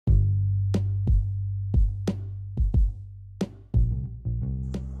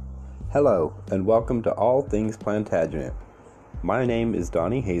Hello, and welcome to All Things Plantagenet. My name is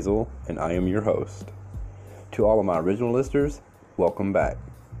Donnie Hazel, and I am your host. To all of my original listeners, welcome back.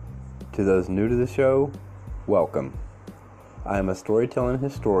 To those new to the show, welcome. I am a storytelling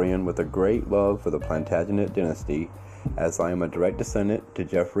historian with a great love for the Plantagenet dynasty, as I am a direct descendant to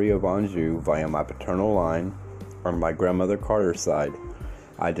Geoffrey of Anjou via my paternal line, on my grandmother Carter's side.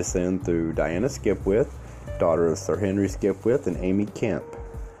 I descend through Diana Skipwith, daughter of Sir Henry Skipwith and Amy Kemp.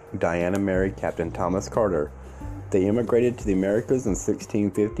 Diana married Captain Thomas Carter. They immigrated to the Americas in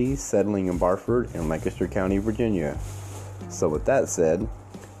 1650, settling in Barford in Lancaster County, Virginia. So with that said,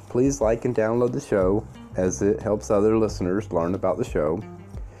 please like and download the show, as it helps other listeners learn about the show.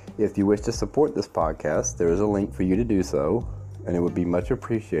 If you wish to support this podcast, there is a link for you to do so, and it would be much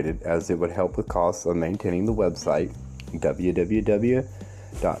appreciated, as it would help with costs of maintaining the website,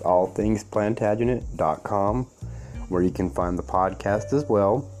 www.allthingsplantagenet.com, where you can find the podcast as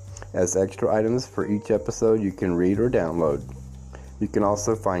well as extra items for each episode you can read or download. You can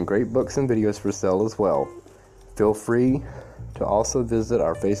also find great books and videos for sale as well. Feel free to also visit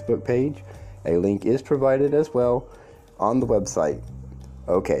our Facebook page. A link is provided as well on the website.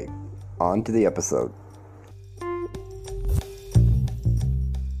 Okay, on to the episode.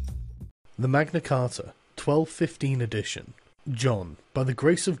 The Magna Carta, 1215 edition. John, by the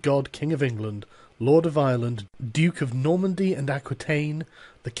grace of God, King of England, Lord of Ireland, Duke of Normandy and Aquitaine,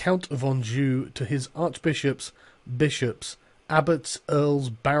 the Count of Anjou, to his archbishops, bishops, abbots,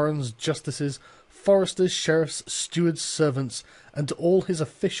 earls, barons, justices, foresters, sheriffs, stewards, servants, and to all his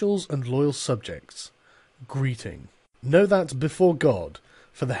officials and loyal subjects. Greeting. Know that before God,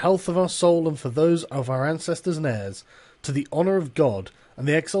 for the health of our soul and for those of our ancestors and heirs, to the honour of God and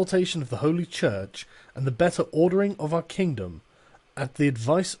the exaltation of the Holy Church, and the better ordering of our kingdom, at the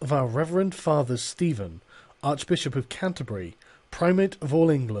advice of our reverend father Stephen, Archbishop of Canterbury, Primate of all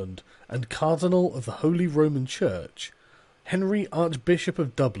England, and Cardinal of the Holy Roman Church, Henry Archbishop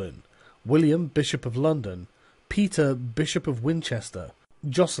of Dublin, William Bishop of London, Peter Bishop of Winchester,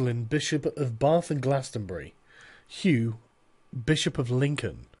 Jocelyn Bishop of Bath and Glastonbury, Hugh Bishop of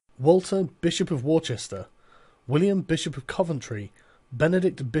Lincoln, Walter Bishop of Worcester, William Bishop of Coventry,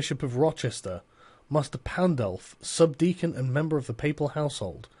 Benedict Bishop of Rochester, Master Pandulph, subdeacon and member of the papal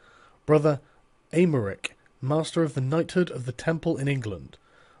household, Brother Aymeric, Master of the Knighthood of the Temple in England,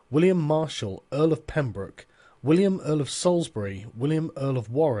 William Marshall, Earl of Pembroke, William Earl of Salisbury, William Earl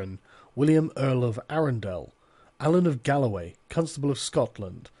of Warren, William Earl of Arundel, Alan of Galloway, Constable of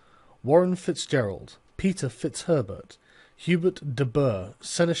Scotland, Warren Fitzgerald, Peter Fitzherbert, Hubert de Burgh,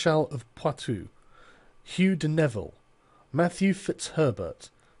 Seneschal of Poitou, Hugh de Neville, Matthew Fitzherbert,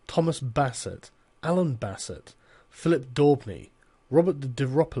 Thomas Bassett, Alan Bassett, Philip Daubney, Robert de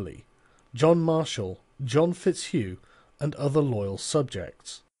Ropoli, John Marshall, John Fitzhugh, and other loyal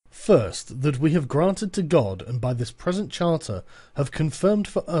subjects. First, that we have granted to God, and by this present charter have confirmed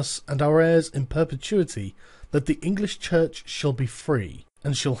for us and our heirs in perpetuity, that the English Church shall be free,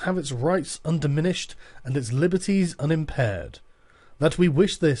 and shall have its rights undiminished and its liberties unimpaired. That we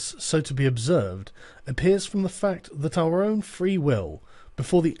wish this so to be observed appears from the fact that our own free will,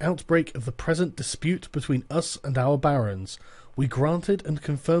 before the outbreak of the present dispute between us and our barons, we granted and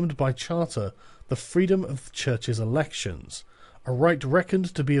confirmed by charter the freedom of the Church's elections, a right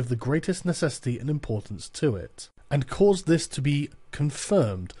reckoned to be of the greatest necessity and importance to it, and caused this to be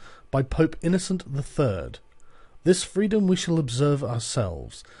confirmed by Pope Innocent III. This freedom we shall observe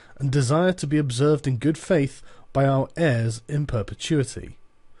ourselves, and desire to be observed in good faith by our heirs in perpetuity.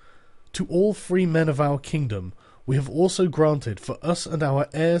 To all free men of our kingdom we have also granted, for us and our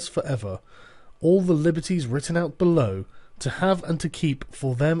heirs for ever, all the liberties written out below, to have and to keep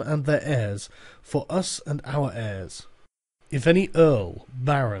for them and their heirs, for us and our heirs. If any earl,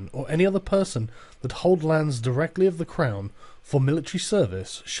 baron, or any other person that hold lands directly of the crown for military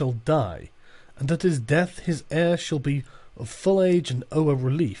service shall die, and at his death his heir shall be of full age and owe a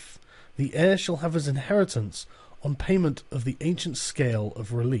relief, the heir shall have his inheritance on payment of the ancient scale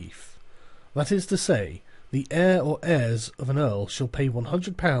of relief. That is to say, the heir or heirs of an earl shall pay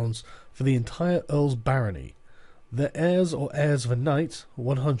 £100 for the entire earl's barony, the heirs or heirs of a knight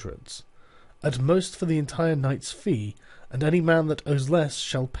 100s, at most for the entire knight's fee, and any man that owes less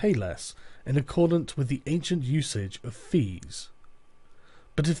shall pay less, in accordance with the ancient usage of fees.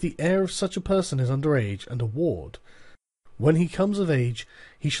 But if the heir of such a person is under age and a ward, when he comes of age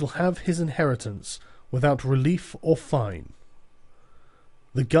he shall have his inheritance without relief or fine.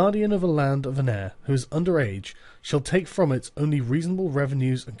 The guardian of a land of an heir who is under age shall take from it only reasonable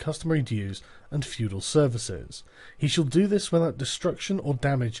revenues and customary dues and feudal services. He shall do this without destruction or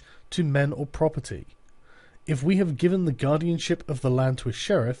damage to men or property. If we have given the guardianship of the land to a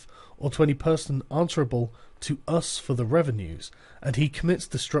sheriff, or to any person answerable to us for the revenues, and he commits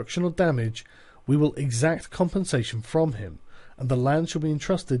destruction or damage, we will exact compensation from him, and the land shall be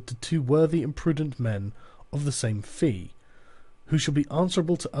entrusted to 2 worthy and prudent men of the same fee, who shall be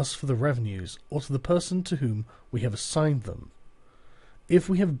answerable to us for the revenues, or to the person to whom we have assigned them. If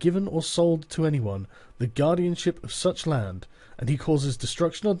we have given or sold to anyone the guardianship of such land, and he causes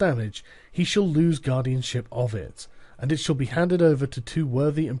destruction or damage, he shall lose guardianship of it, and it shall be handed over to 2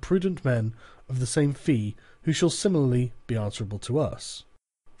 worthy and prudent men of the same fee, who shall similarly be answerable to us.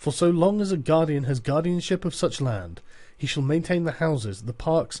 For so long as a guardian has guardianship of such land, he shall maintain the houses, the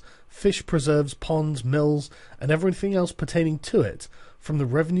parks, fish preserves, ponds, mills, and everything else pertaining to it, from the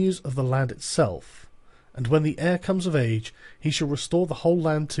revenues of the land itself. And when the heir comes of age, he shall restore the whole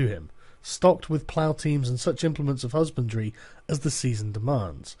land to him, stocked with plough teams and such implements of husbandry as the season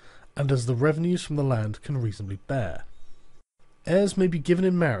demands, and as the revenues from the land can reasonably bear. Heirs may be given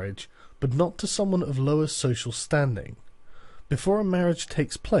in marriage, but not to someone of lower social standing. Before a marriage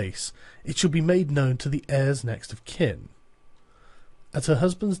takes place, it shall be made known to the heirs next of kin. At her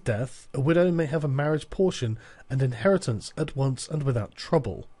husband's death, a widow may have a marriage portion and inheritance at once and without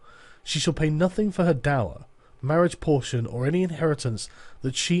trouble. She shall pay nothing for her dower, marriage portion, or any inheritance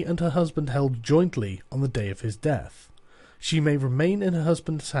that she and her husband held jointly on the day of his death. She may remain in her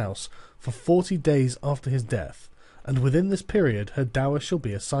husband's house for 40 days after his death, and within this period her dower shall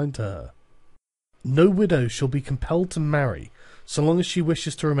be assigned to her. No widow shall be compelled to marry so long as she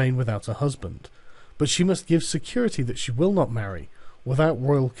wishes to remain without a husband, but she must give security that she will not marry, without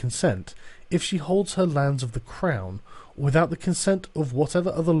royal consent, if she holds her lands of the crown, or without the consent of whatever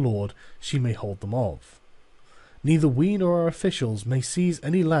other lord she may hold them of. Neither we nor our officials may seize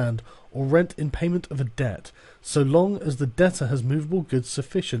any land or rent in payment of a debt, so long as the debtor has movable goods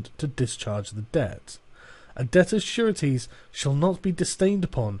sufficient to discharge the debt. A debtor's sureties shall not be disdained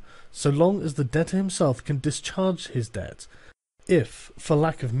upon, so long as the debtor himself can discharge his debt. If, for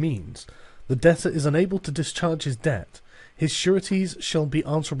lack of means, the debtor is unable to discharge his debt, his sureties shall be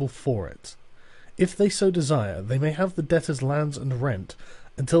answerable for it. If they so desire, they may have the debtor's lands and rent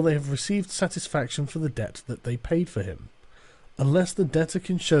until they have received satisfaction for the debt that they paid for him, unless the debtor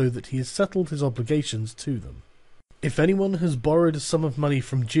can show that he has settled his obligations to them. If anyone has borrowed a sum of money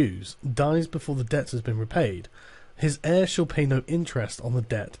from Jews, dies before the debt has been repaid, his heir shall pay no interest on the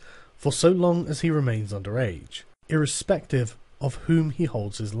debt for so long as he remains under age, irrespective of whom he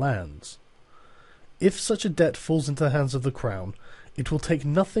holds his lands. If such a debt falls into the hands of the crown, it will take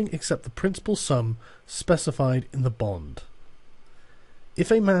nothing except the principal sum specified in the bond.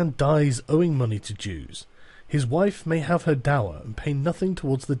 If a man dies owing money to Jews, his wife may have her dower and pay nothing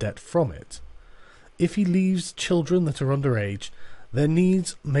towards the debt from it. If he leaves children that are under age, their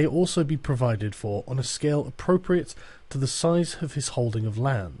needs may also be provided for on a scale appropriate to the size of his holding of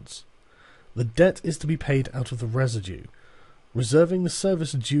lands. The debt is to be paid out of the residue, reserving the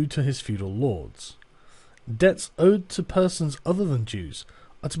service due to his feudal lords. Debts owed to persons other than Jews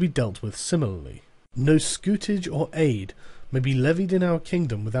are to be dealt with similarly. No scutage or aid may be levied in our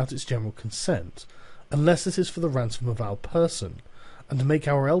kingdom without its general consent, unless it is for the ransom of our person, and to make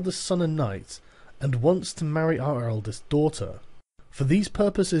our eldest son a knight, and once to marry our eldest daughter. For these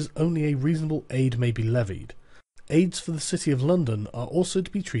purposes only a reasonable aid may be levied. Aids for the City of London are also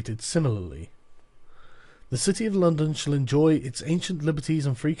to be treated similarly. The City of London shall enjoy its ancient liberties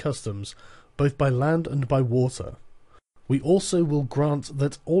and free customs, both by land and by water. We also will grant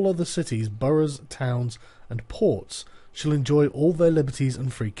that all other cities, boroughs, towns, and ports shall enjoy all their liberties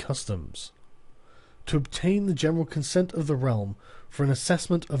and free customs. To obtain the general consent of the realm for an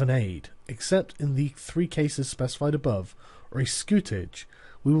assessment of an aid, except in the 3 cases specified above, or a scutage,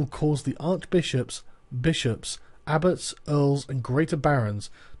 we will cause the archbishops, bishops, abbots, earls, and greater barons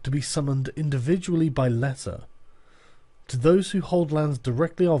to be summoned individually by letter. To those who hold lands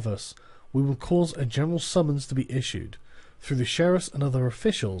directly of us, we will cause a general summons to be issued, through the sheriffs and other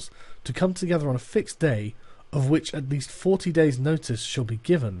officials, to come together on a fixed day, of which at least 40 days' notice shall be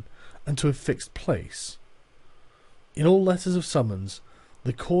given, and to a fixed place. In all letters of summons,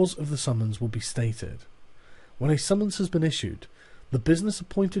 the cause of the summons will be stated. When a summons has been issued, the business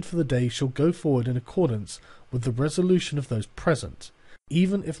appointed for the day shall go forward in accordance with the resolution of those present,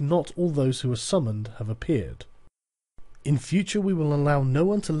 even if not all those who are summoned have appeared. In future we will allow no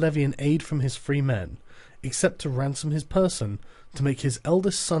one to levy an aid from his free men, except to ransom his person, to make his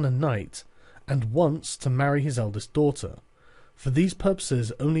eldest son a knight, and once to marry his eldest daughter. For these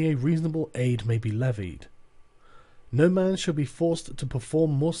purposes only a reasonable aid may be levied. No man shall be forced to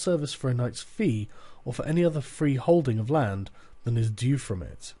perform more service for a knight's fee, or for any other free holding of land, than is due from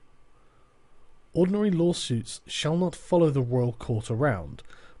it. Ordinary lawsuits shall not follow the royal court around,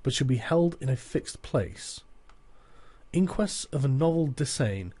 but shall be held in a fixed place. Inquests of a novel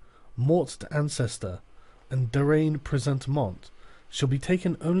desain, mort d'ancestor, and d'arraign presentement shall be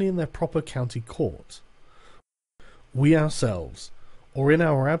taken only in their proper county court. We ourselves, or in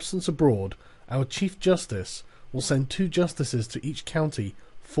our absence abroad, our Chief Justice will send 2 justices to each county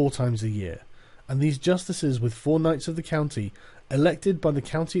 4 times a year, and these justices with 4 knights of the county, elected by the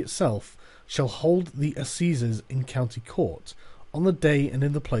county itself, shall hold the assizes in county court, on the day and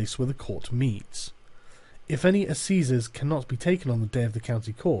in the place where the court meets. If any assizes cannot be taken on the day of the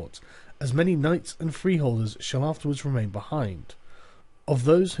county court, as many knights and freeholders shall afterwards remain behind, of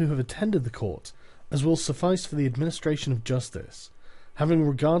those who have attended the court, as will suffice for the administration of justice, having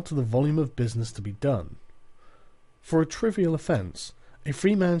regard to the volume of business to be done. For a trivial offence, a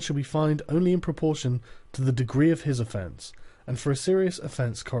free man shall be fined only in proportion to the degree of his offence, and for a serious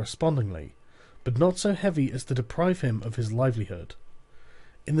offence correspondingly, but not so heavy as to deprive him of his livelihood.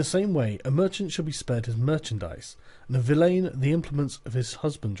 In the same way, a merchant shall be spared his merchandise, and a villain the implements of his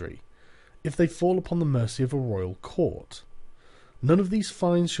husbandry, if they fall upon the mercy of a royal court. None of these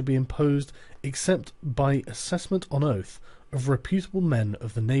fines shall be imposed except by assessment on oath of reputable men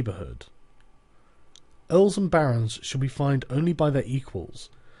of the neighbourhood. Earls and barons shall be fined only by their equals,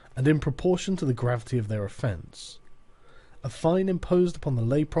 and in proportion to the gravity of their offence. A fine imposed upon the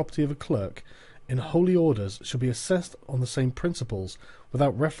lay property of a clerk in holy orders shall be assessed on the same principles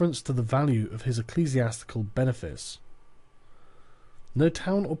without reference to the value of his ecclesiastical benefice. No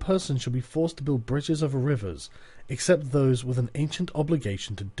town or person shall be forced to build bridges over rivers, except those with an ancient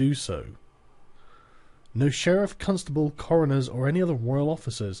obligation to do so. No sheriff, constable, coroners, or any other royal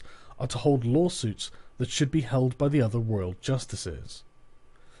officers are to hold lawsuits that should be held by the other royal justices.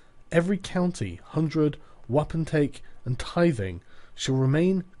 Every county, hundred, wapentake, and tithing shall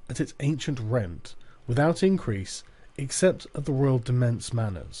remain at its ancient rent, without increase, except at the royal demesne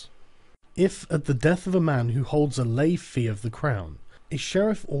manors. If, at the death of a man who holds a lay fee of the crown, a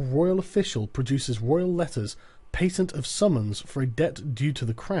sheriff or royal official produces royal letters patent of summons for a debt due to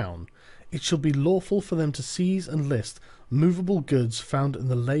the crown, it shall be lawful for them to seize and list movable goods found in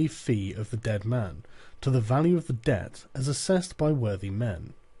the lay fee of the dead man, to the value of the debt as assessed by worthy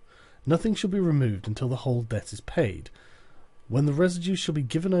men. Nothing shall be removed until the whole debt is paid, when the residue shall be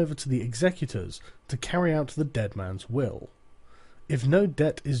given over to the executors to carry out the dead man's will. If no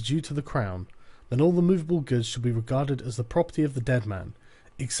debt is due to the crown, then all the movable goods shall be regarded as the property of the dead man,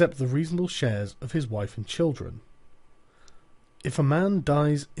 except the reasonable shares of his wife and children. If a man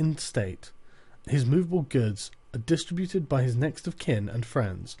dies in state, his movable goods are distributed by his next of kin and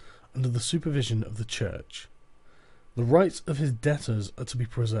friends under the supervision of the church. The rights of his debtors are to be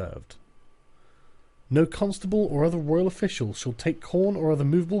preserved. No constable or other royal official shall take corn or other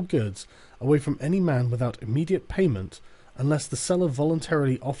movable goods away from any man without immediate payment, unless the seller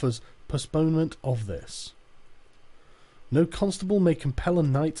voluntarily offers postponement of this. No constable may compel a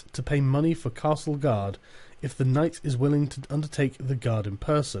knight to pay money for castle guard if the knight is willing to undertake the guard in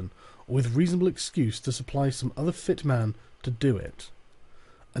person, or with reasonable excuse to supply some other fit man to do it.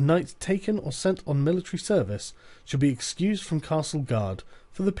 A knight taken or sent on military service shall be excused from castle guard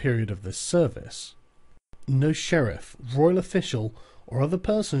for the period of this service. No sheriff, royal official, or other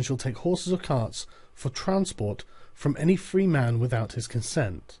person shall take horses or carts for transport from any free man without his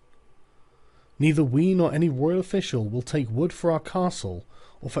consent. Neither we nor any royal official will take wood for our castle,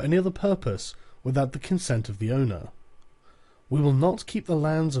 or for any other purpose, without the consent of the owner. We will not keep the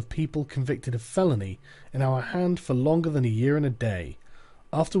lands of people convicted of felony in our hand for longer than a year and a day,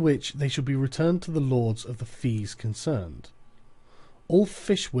 after which they shall be returned to the lords of the fees concerned. All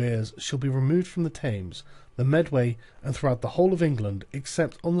fish weirs shall be removed from the Thames, the Medway, and throughout the whole of England,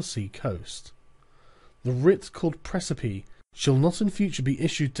 except on the sea coast. The writ called precipice shall not in future be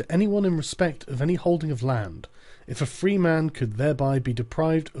issued to any one in respect of any holding of land, if a free man could thereby be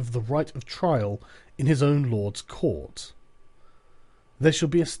deprived of the right of trial in his own lord's court. There shall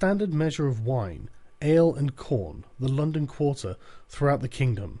be a standard measure of wine, ale, and corn, the London quarter, throughout the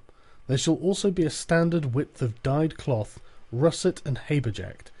kingdom. There shall also be a standard width of dyed cloth, russet, and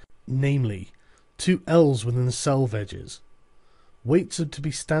haberjacked, namely, 2 ells within the selve edges. Weights are to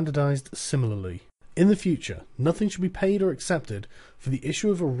be standardized similarly. In the future, nothing shall be paid or accepted for the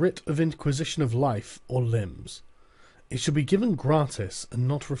issue of a writ of inquisition of life or limbs. It shall be given gratis and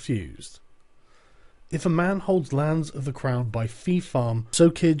not refused. If a man holds lands of the crown by fee farm,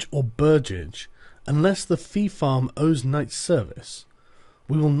 socage, or burgage, unless the fee farm owes knight's service,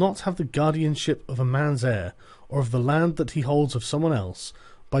 we will not have the guardianship of a man's heir, or of the land that he holds of someone else,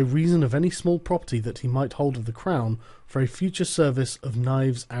 by reason of any small property that he might hold of the crown for a future service of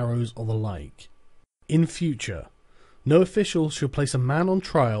knives, arrows, or the like. In future, no official shall place a man on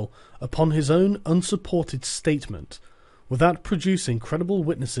trial upon his own unsupported statement, without producing credible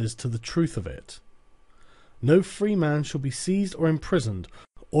witnesses to the truth of it. No free man shall be seized or imprisoned,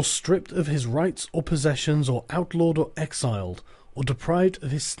 or stripped of his rights or possessions, or outlawed or exiled, or deprived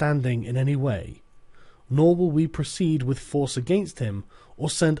of his standing in any way. Nor will we proceed with force against him, or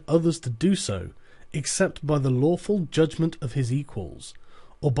send others to do so, except by the lawful judgment of his equals,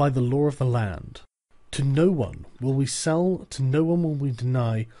 or by the law of the land. To no one will we sell, to no one will we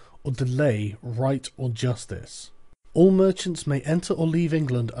deny or delay right or justice. All merchants may enter or leave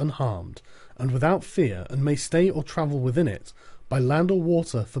England unharmed, and without fear, and may stay or travel within it, by land or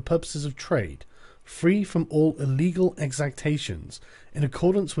water for purposes of trade, free from all illegal exactions, in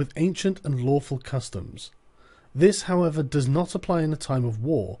accordance with ancient and lawful customs. This, however, does not apply in a time of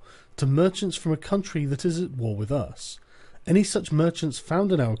war to merchants from a country that is at war with us. Any such merchants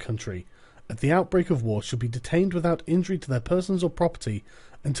found in our country at the outbreak of war shall be detained without injury to their persons or property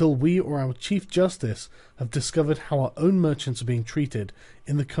until we or our Chief Justice have discovered how our own merchants are being treated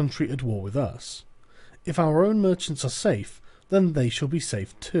in the country at war with us. If our own merchants are safe, then they shall be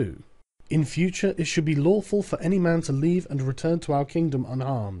safe too. In future it should be lawful for any man to leave and return to our kingdom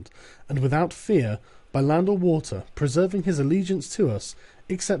unharmed, and without fear, by land or water, preserving his allegiance to us,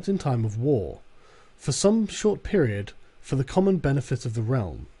 except in time of war, for some short period, for the common benefit of the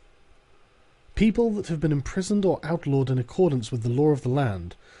realm. People that have been imprisoned or outlawed in accordance with the law of the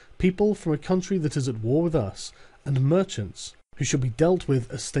land, people from a country that is at war with us, and merchants, who shall be dealt with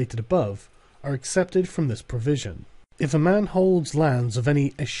as stated above, are excepted from this provision. If a man holds lands of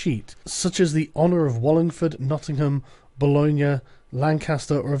any escheat, such as the honour of Wallingford, Nottingham, Bologna,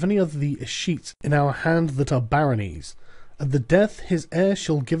 Lancaster, or of any other the escheats in our hand that are baronies, at the death his heir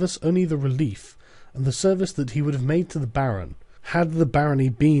shall give us only the relief, and the service that he would have made to the baron, had the barony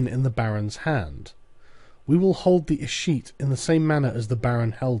been in the baron's hand. We will hold the escheat in the same manner as the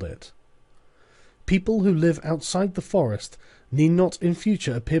baron held it. People who live outside the forest need not in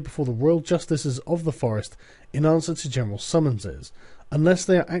future appear before the royal justices of the forest in answer to general summonses, unless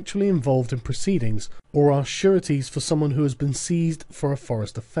they are actually involved in proceedings or are sureties for someone who has been seized for a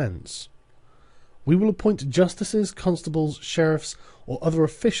forest offence. We will appoint justices, constables, sheriffs, or other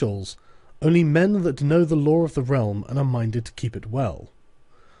officials, only men that know the law of the realm and are minded to keep it well.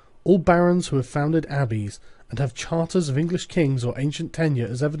 All barons who have founded abbeys, and have charters of English kings or ancient tenure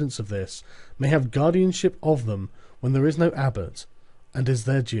as evidence of this, may have guardianship of them when there is no abbot, and is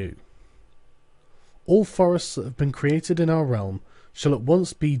their due. All forests that have been created in our realm shall at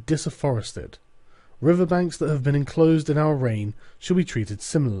once be disafforested. River banks that have been enclosed in our reign shall be treated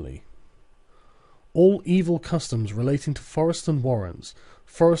similarly. All evil customs relating to forests and warrens,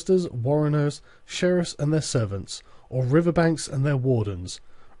 foresters, warreners, sheriffs and their servants, or river banks and their wardens,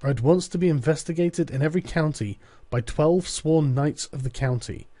 are at once to be investigated in every county by 12 sworn knights of the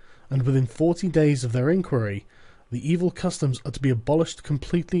county, and within 40 days of their inquiry, the evil customs are to be abolished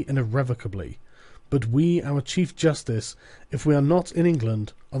completely and irrevocably. But we, our Chief Justice, if we are not in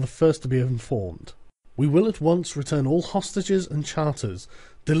England, are the first to be informed. We will at once return all hostages and charters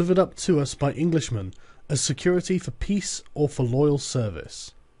delivered up to us by Englishmen as security for peace or for loyal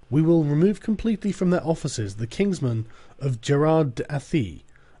service. We will remove completely from their offices the kingsmen of Gerard de Athy,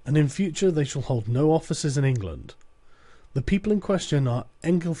 and in future they shall hold no offices in England. The people in question are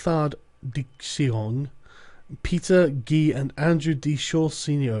Engelthard de Xiong, Peter, Guy and Andrew de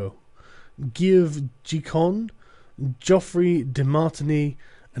Chausigneau, Guy of Gicon, Geoffrey de Martigny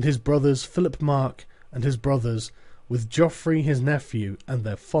and his brothers Philip Mark and his brothers, with Geoffrey his nephew and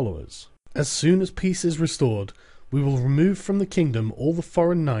their followers. As soon as peace is restored, we will remove from the kingdom all the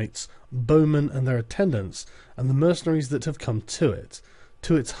foreign knights, bowmen and their attendants, and the mercenaries that have come to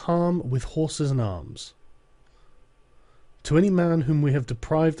its harm with horses and arms. To any man whom we have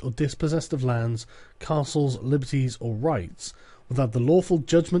deprived or dispossessed of lands, castles, liberties, or rights, without the lawful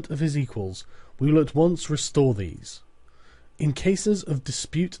judgment of his equals, we will at once restore these. In cases of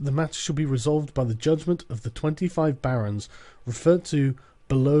dispute the matter shall be resolved by the judgment of the 25 barons referred to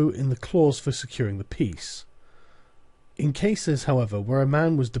below in the clause for securing the peace. In cases, however, where a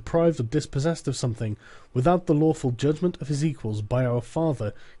man was deprived or dispossessed of something without the lawful judgment of his equals by our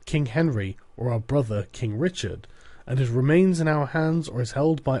father, King Henry, or our brother, King Richard, and it remains in our hands or is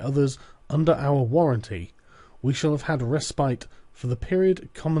held by others under our warranty, we shall have had respite for the period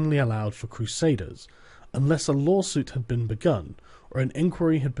commonly allowed for crusaders, unless a lawsuit had been begun, or an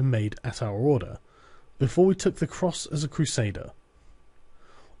inquiry had been made at our order, before we took the cross as a crusader.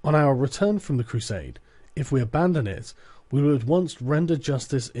 On our return from the crusade, if we abandon it, we will at once render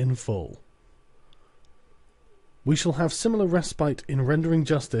justice in full. We shall have similar respite in rendering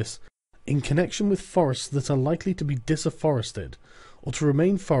justice in connection with forests that are likely to be disafforested, or to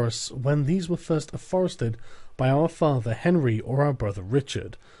remain forests when these were first afforested by our father Henry or our brother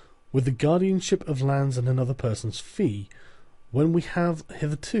Richard, with the guardianship of lands in another person's fee, when we have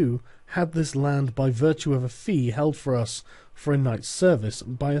hitherto had this land by virtue of a fee held for us for a knight's service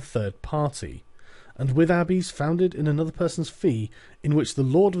by a third party, and with abbeys founded in another person's fee, in which the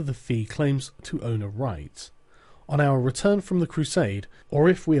lord of the fee claims to own a right. On our return from the crusade, or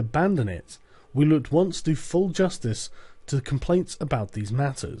if we abandon it, we will at once do full justice to the complaints about these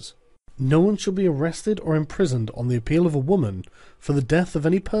matters. No one shall be arrested or imprisoned on the appeal of a woman for the death of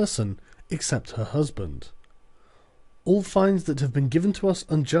any person except her husband. All fines that have been given to us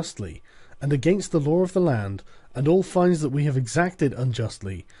unjustly, and against the law of the land, and all fines that we have exacted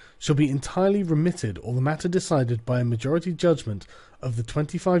unjustly, shall be entirely remitted, or the matter decided by a majority judgment of the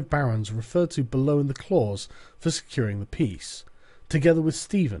 25 barons referred to below in the clause for securing the peace, together with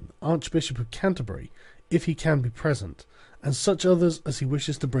Stephen, Archbishop of Canterbury, if he can be present, and such others as he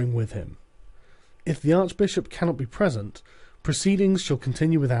wishes to bring with him. If the Archbishop cannot be present, proceedings shall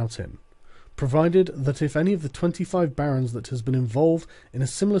continue without him, provided that if any of the 25 barons that has been involved in a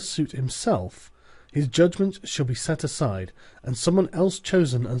similar suit himself, his judgment shall be set aside, and someone else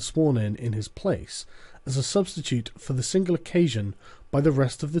chosen and sworn in his place, as a substitute for the single occasion by the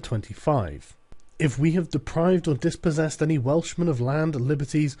rest of the 25. If we have deprived or dispossessed any Welshman of land,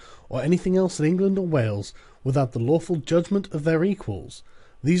 liberties, or anything else in England or Wales, without the lawful judgment of their equals,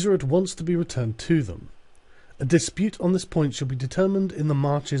 these are at once to be returned to them. A dispute on this point shall be determined in the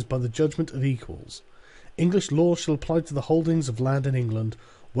marches by the judgment of equals. English law shall apply to the holdings of land in England,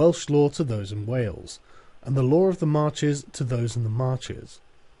 Welsh law to those in Wales, and the law of the marches to those in the marches.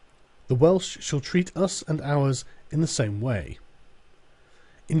 The Welsh shall treat us and ours in the same way.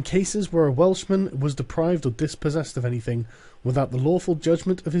 In cases where a Welshman was deprived or dispossessed of anything without the lawful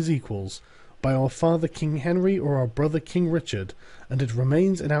judgment of his equals, by our father King Henry or our brother King Richard, and it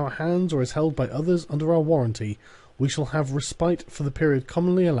remains in our hands or is held by others under our warranty, we shall have respite for the period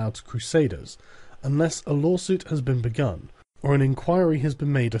commonly allowed to crusaders, unless a lawsuit has been begun, or an inquiry has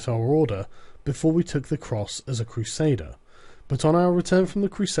been made at our order, before we took the cross as a crusader. But on our return from the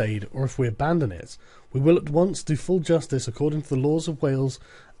crusade, or if we abandon it, we will at once do full justice according to the laws of Wales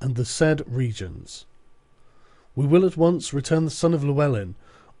and the said regions. We will at once return the son of Llewellyn,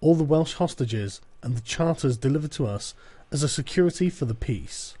 all the Welsh hostages, and the charters delivered to us as a security for the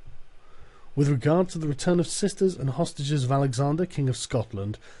peace. With regard to the return of sisters and hostages of Alexander, King of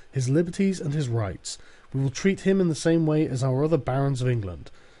Scotland, his liberties and his rights, we will treat him in the same way as our other barons of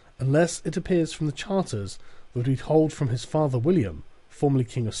England, unless it appears from the charters that we hold from his father William, formerly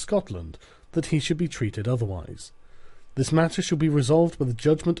King of Scotland, that he should be treated otherwise. This matter shall be resolved by the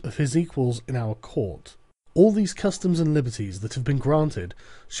judgment of his equals in our court. All these customs and liberties that have been granted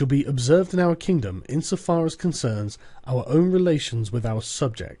shall be observed in our kingdom in so far as concerns our own relations with our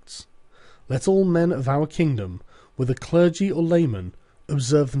subjects. Let all men of our kingdom, whether clergy or laymen,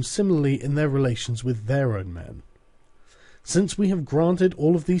 observe them similarly in their relations with their own men. Since we have granted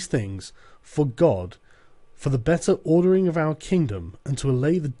all of these things, for God, for the better ordering of our kingdom, and to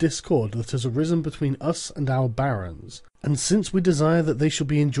allay the discord that has arisen between us and our barons, and since we desire that they shall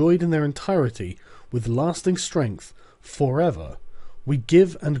be enjoyed in their entirety, with lasting strength, forever, we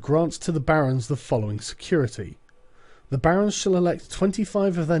give and grant to the barons the following security. The barons shall elect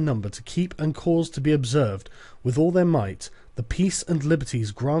 25 of their number to keep and cause to be observed with all their might the peace and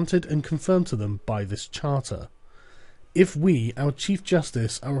liberties granted and confirmed to them by this charter. If we, our Chief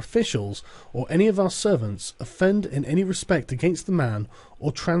Justice, our officials, or any of our servants, offend in any respect against the man,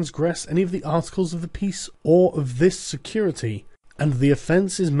 or transgress any of the articles of the peace or of this security, and the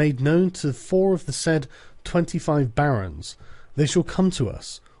offence is made known to 4 of the said 25 barons, they shall come to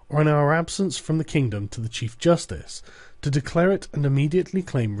us, or in our absence from the kingdom to the Chief Justice, to declare it and immediately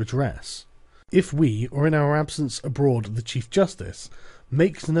claim redress. If we, or in our absence abroad the Chief Justice,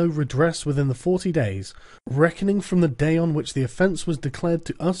 makes no redress within the 40 days, reckoning from the day on which the offence was declared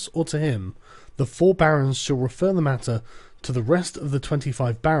to us or to him, the 4 barons shall refer the matter to the rest of the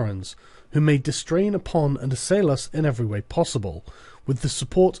 25 barons, who may distrain upon and assail us in every way possible, with the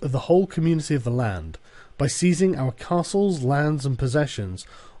support of the whole community of the land, by seizing our castles, lands, and possessions,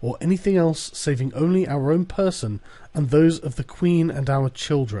 or anything else saving only our own person and those of the Queen and our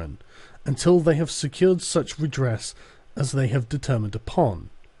children, until they have secured such redress as they have determined upon.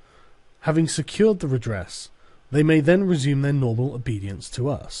 Having secured the redress, they may then resume their normal obedience to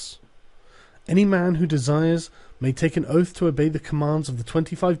us. Any man who desires may take an oath to obey the commands of the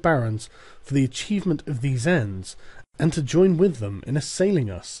 25 barons for the achievement of these ends, and to join with them in assailing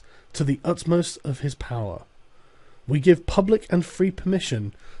us to the utmost of his power. We give public and free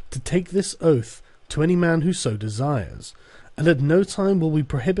permission to take this oath to any man who so desires, and at no time will we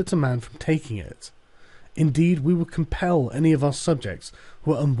prohibit a man from taking it. Indeed, we will compel any of our subjects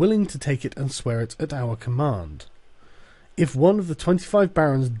who are unwilling to take it and swear it at our command. If one of the 25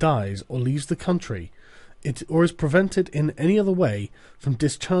 barons dies or leaves the country, or is prevented in any other way from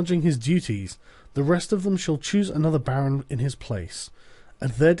discharging his duties, the rest of them shall choose another baron in his place,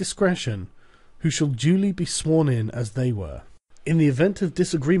 at their discretion, who shall duly be sworn in as they were. In the event of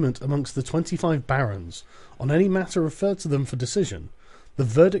disagreement amongst the 25 barons on any matter referred to them for decision, the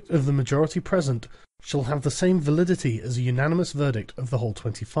verdict of the majority present shall have the same validity as a unanimous verdict of the whole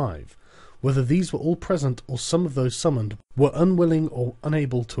 25, whether these were all present or some of those summoned were unwilling or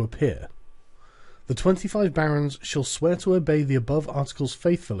unable to appear. The 25 barons shall swear to obey the above articles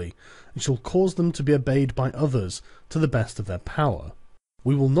faithfully, and shall cause them to be obeyed by others to the best of their power.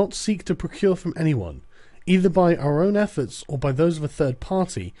 We will not seek to procure from anyone, either by our own efforts or by those of a third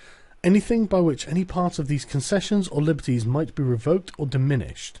party, anything by which any part of these concessions or liberties might be revoked or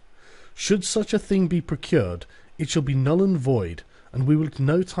diminished. Should such a thing be procured, it shall be null and void, and we will at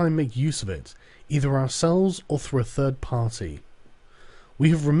no time make use of it, either ourselves or through a third party. We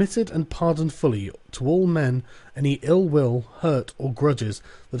have remitted and pardoned fully to all men any ill will, hurt, or grudges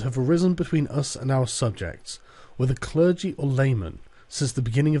that have arisen between us and our subjects, whether clergy or laymen, since the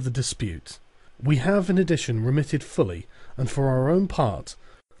beginning of the dispute. We have in addition remitted fully, and for our own part,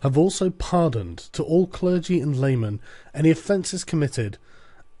 have also pardoned to all clergy and laymen any offences committed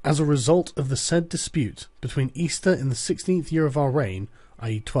as a result of the said dispute between Easter in the 16th year of our reign,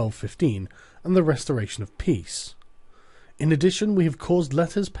 i.e. 1215, and the restoration of peace. In addition, we have caused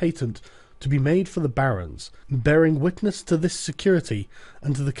letters patent to be made for the barons, bearing witness to this security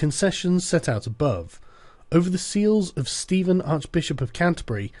and to the concessions set out above, over the seals of Stephen, Archbishop of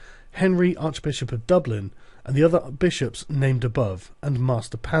Canterbury, Henry, Archbishop of Dublin, and the other bishops named above, and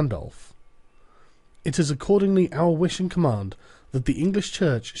Master Pandulph. It is accordingly our wish and command that the English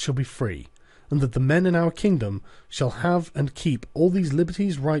Church shall be free, and that the men in our kingdom shall have and keep all these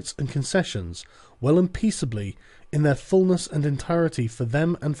liberties, rights, and concessions, well and peaceably, in their fullness and entirety for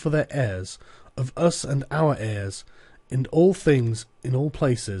them and for their heirs, of us and our heirs, in all things, in all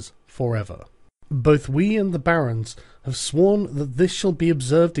places, for ever. Both we and the barons have sworn that this shall be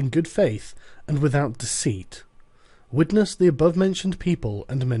observed in good faith and without deceit. Witness the above-mentioned people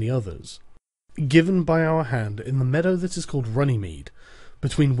and many others. Given by our hand in the meadow that is called Runnymede,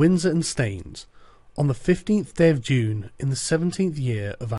 between Windsor and Staines, on the 15th day of June, in the 17th year of